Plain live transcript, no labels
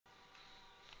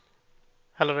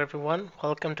Hello everyone,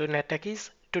 welcome to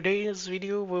NetTechies. Today's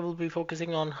video we will be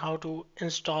focusing on how to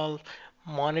install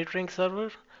monitoring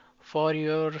server for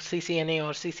your CCNA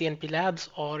or CCNP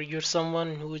labs, or you're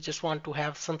someone who just want to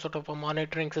have some sort of a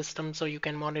monitoring system so you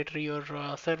can monitor your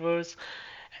servers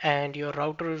and your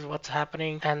routers, what's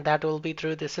happening, and that will be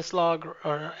through the Syslog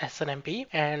or SNMP.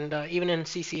 And even in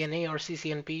CCNA or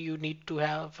CCNP, you need to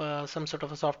have some sort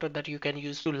of a software that you can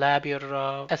use to lab your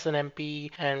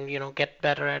SNMP and get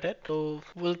better at it. So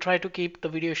we'll try to keep the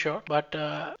video short, but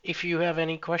if you have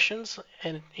any questions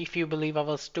and if you believe I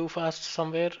was too fast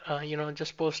somewhere,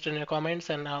 just post in the comments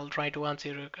and I'll try to answer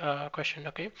your question.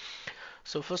 Okay.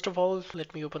 So first of all,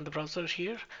 let me open the browser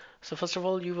here. So first of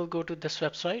all, you will go to this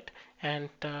website and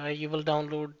you will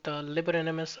download the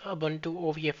LibreNMS Ubuntu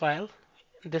OVA file.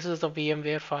 This is the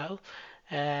VMware file,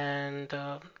 and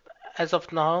as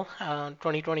of now,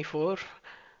 2024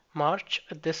 March,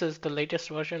 this is the latest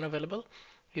version available.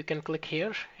 You can click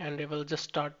here and it will just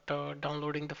start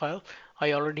downloading the file.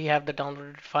 I already have the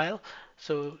downloaded file,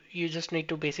 so you just need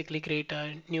to basically create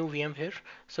a new VM here.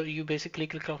 So you basically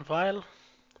click on file,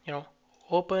 you know,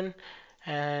 open,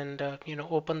 and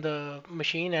open the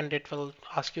machine, and it will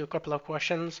ask you a couple of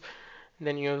questions.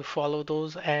 Then you follow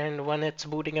those, and when it's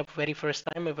booting up very first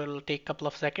time, it will take a couple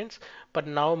of seconds. But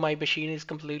now my machine is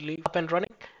completely up and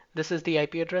running. This is the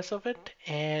IP address of it,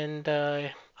 and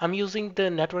I'm using the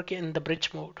network in the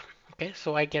bridge mode. Okay,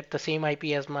 so I get the same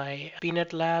IP as my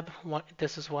PNet lab.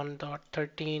 This is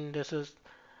 1.13. This is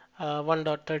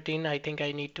 1.13. I think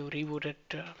I need to reboot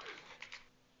it.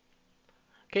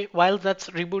 Okay, while that's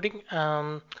rebooting,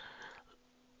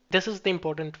 this is the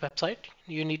important website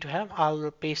you need to have. I'll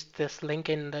paste this link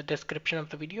in the description of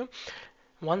the video.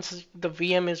 Once the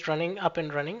VM is running up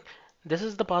and running, this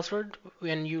is the password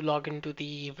when you log into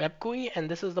the web GUI, and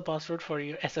this is the password for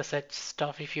your SSH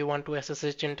stuff if you want to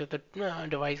SSH into the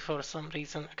device for some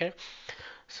reason. Okay,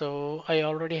 so I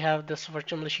already have this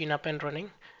virtual machine up and running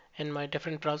in my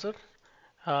different browser.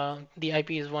 The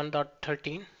IP is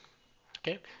 1.13.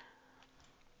 Okay,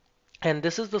 and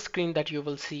this is the screen that you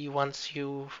will see once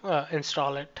you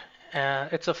install it.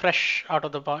 It's a fresh out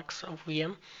of the box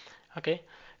VM. Okay.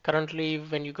 Currently,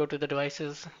 when you go to the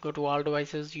devices, go to all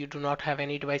devices, you do not have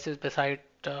any devices beside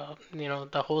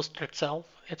the host itself.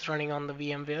 It's running on the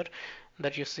VMware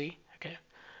that you see. Okay.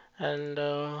 And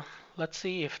let's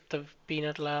see if the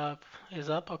peanut lab is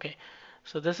up. Okay.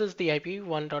 So this is the IP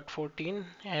 1.14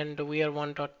 and we are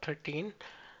 1.13.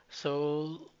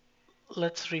 So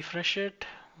let's refresh it.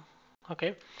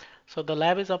 Okay, so the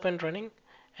lab is up and running,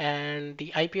 and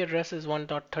the IP address is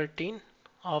 1.13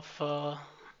 of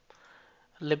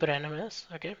LibreNMS.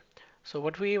 Okay, so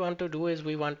what we want to do is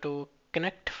we want to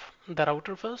connect the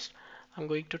router first. I'm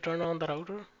going to turn on the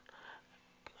router.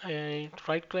 I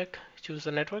right click, choose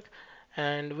the network,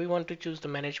 and we want to choose the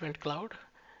management cloud.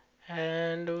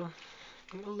 And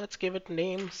let's give it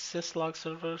name Syslog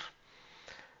server,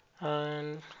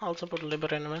 and also put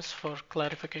LibreNMS for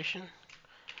clarification.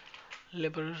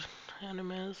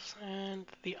 LibreNMS, and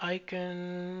the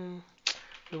icon,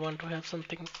 we want to have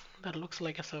something that looks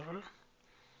like a server.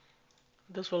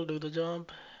 This will do the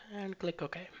job, and click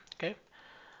OK. Okay,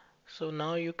 so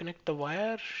now you connect the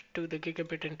wire to the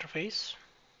gigabit interface.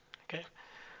 Okay,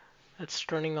 it's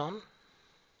turning on,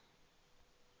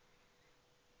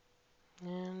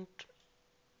 and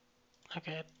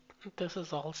okay, this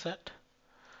is all set.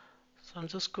 So I'm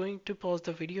just going to pause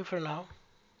the video for now.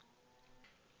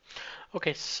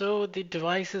 Okay, so the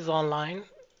device is online.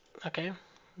 Okay,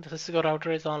 the Cisco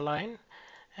router is online,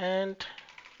 and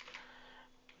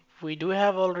we do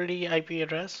have already IP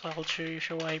address. I'll show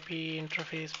IP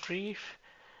interface brief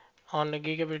on the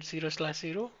gigabit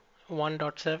 0/0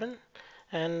 1.7,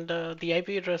 and the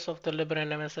IP address of the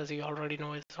LibreNMS, as you already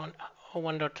know, is on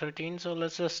 1.13. So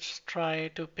let's just try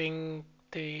to ping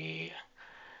the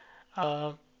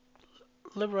uh,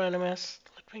 LibreNMS.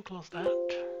 Let me close that.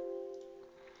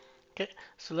 Okay,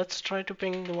 so let's try to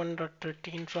ping the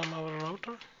 1.13 from our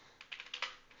router.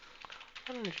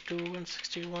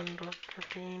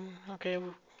 192.161.13. Okay,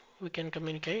 we can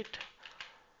communicate.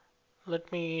 Let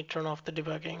me turn off the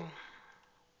debugging.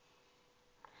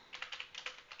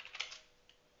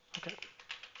 Okay.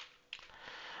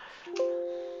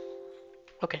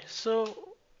 Okay,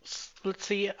 so let's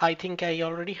see. I think I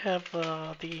already have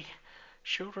the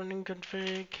show running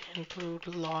config, include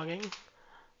logging.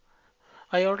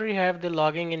 I already have the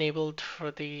logging enabled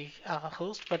for the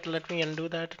host, but let me undo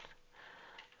that.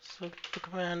 So the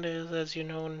command is, as you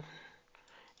know,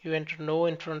 you enter no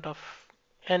in front of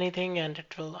anything and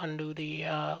it will undo the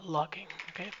logging.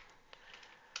 Okay.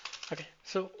 Okay,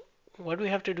 so what we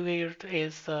have to do here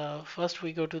is first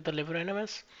we go to the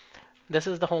LibreNMS. this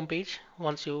is the home page.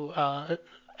 Once you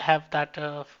have that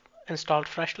installed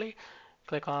freshly,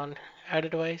 click on add a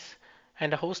device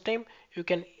and a host name. You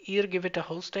can either give it a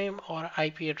host name or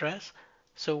IP address.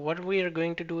 So what we are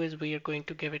going to do is we are going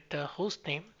to give it a host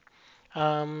name.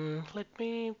 Let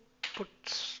me put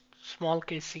small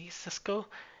case C Cisco,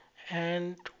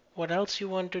 and what else you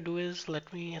want to do is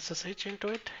let me SSH into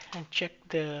it and check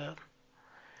the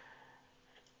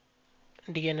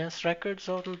DNS records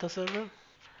on the server.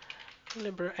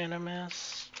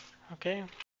 LibreNMS. Okay,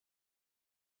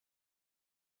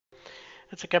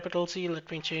 it's a capital C. Let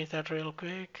me change that real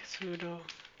quick. Sudo.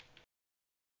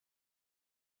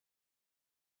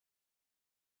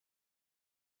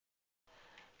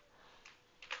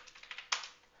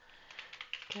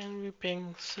 Can we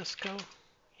ping Cisco?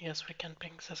 Yes, we can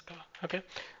ping Cisco. Okay,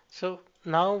 so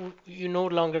now you no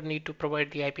longer need to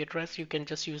provide the IP address. You can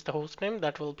just use the host name.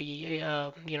 That will be,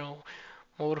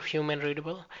 more human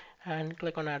readable. And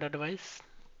click on add a device.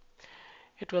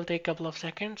 It will take a couple of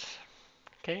seconds.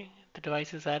 Okay, the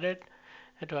device is added.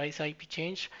 The device IP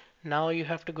changed. Now you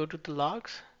have to go to the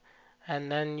logs,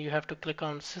 and then you have to click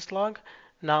on Syslog.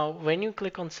 Now, when you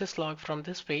click on Syslog from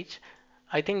this page,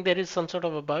 I think there is some sort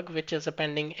of a bug which is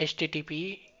appending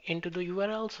HTTP into the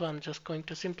URL, so I'm just going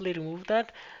to simply remove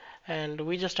that, and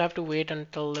we just have to wait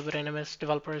until LibreNMS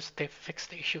developers they fix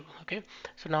the issue. Okay,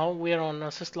 so now we are on a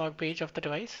syslog page of the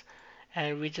device,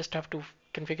 and we just have to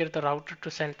configure the router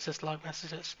to send syslog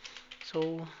messages.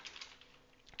 So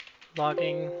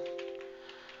logging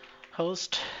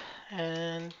host,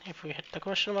 and if we hit the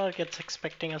question mark, it's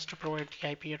expecting us to provide the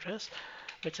IP address,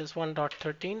 which is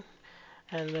 1.13,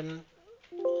 and then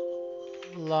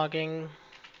logging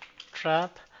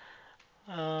trap.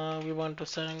 We want to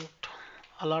send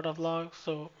a lot of logs,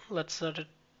 so let's set it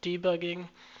debugging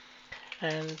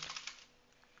and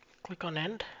click on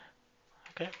end.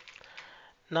 Okay.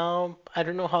 Now I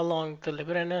don't know how long the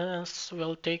LibreNMS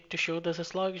will take to show this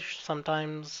syslog.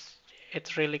 Sometimes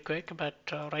it's really quick, but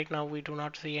right now we do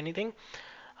not see anything.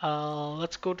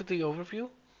 Let's go to the overview.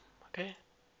 Okay.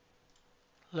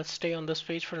 Let's stay on this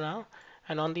page for now.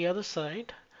 And on the other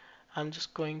side, I'm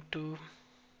just going to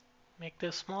make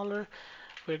this smaller.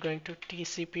 We're going to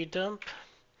TCP dump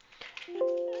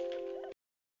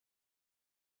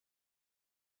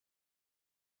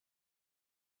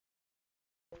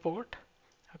port.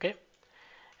 Okay.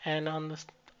 And on the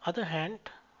other hand,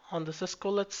 on the Cisco,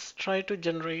 let's try to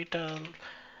generate a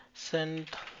send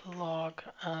log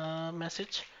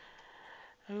message.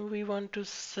 We want to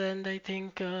send, I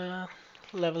think,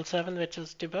 level 7, which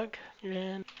is debug,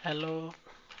 and hello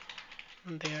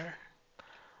there.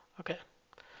 Okay.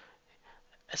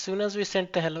 As soon as we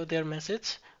send the hello there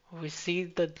message, we see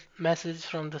the message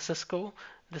from the Cisco.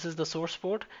 This is the source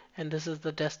port, and this is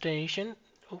the destination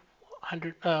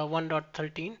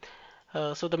 1.13.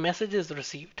 So the message is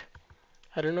received.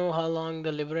 I don't know how long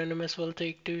the LibreNMS will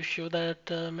take to show that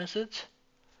message.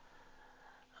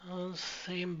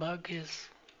 Same bug is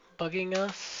bugging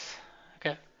us.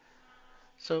 Okay,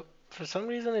 so for some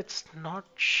reason it's not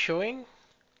showing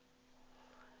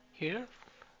here.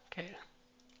 Okay.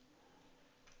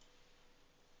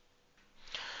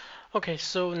 Okay,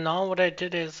 so now what I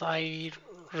did is I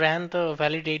ran the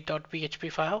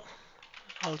validate.php file.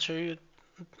 I'll show you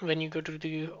when you go to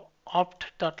the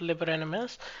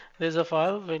opt.librenms, there's a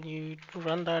file. When you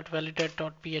run that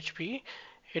validate.php,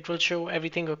 it will show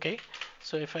everything okay.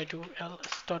 So if I do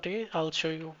ls.a, I'll show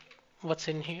you what's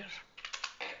in here.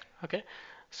 Okay,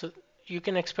 so you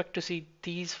can expect to see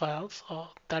these files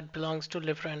that belongs to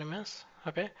LibreNMS.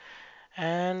 Okay,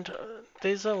 and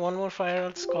there's one more file.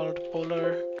 It's called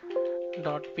polar.php,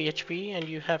 and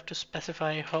you have to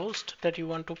specify host that you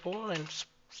want to poll and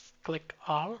click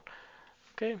all.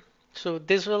 Okay, so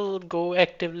this will go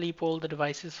actively poll the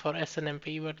devices for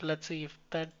SNMP, but let's see if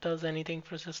that does anything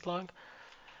for syslog.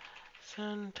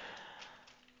 Send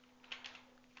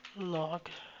log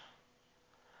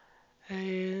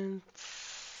and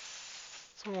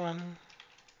one.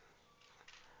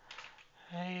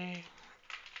 Hey,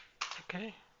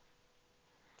 okay.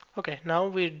 Okay, now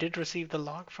we did receive the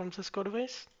log from Cisco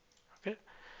device. Okay,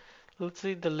 let's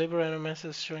see the LibreNMS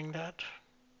is showing that.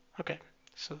 Okay,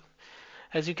 so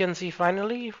as you can see,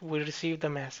 finally we received the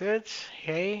message.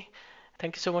 Hey,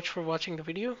 thank you so much for watching the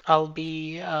video. I'll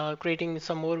be creating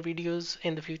some more videos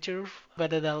in the future,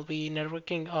 whether that'll be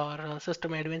networking or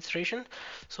system administration.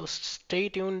 So stay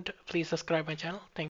tuned. Please subscribe my channel. Thank you.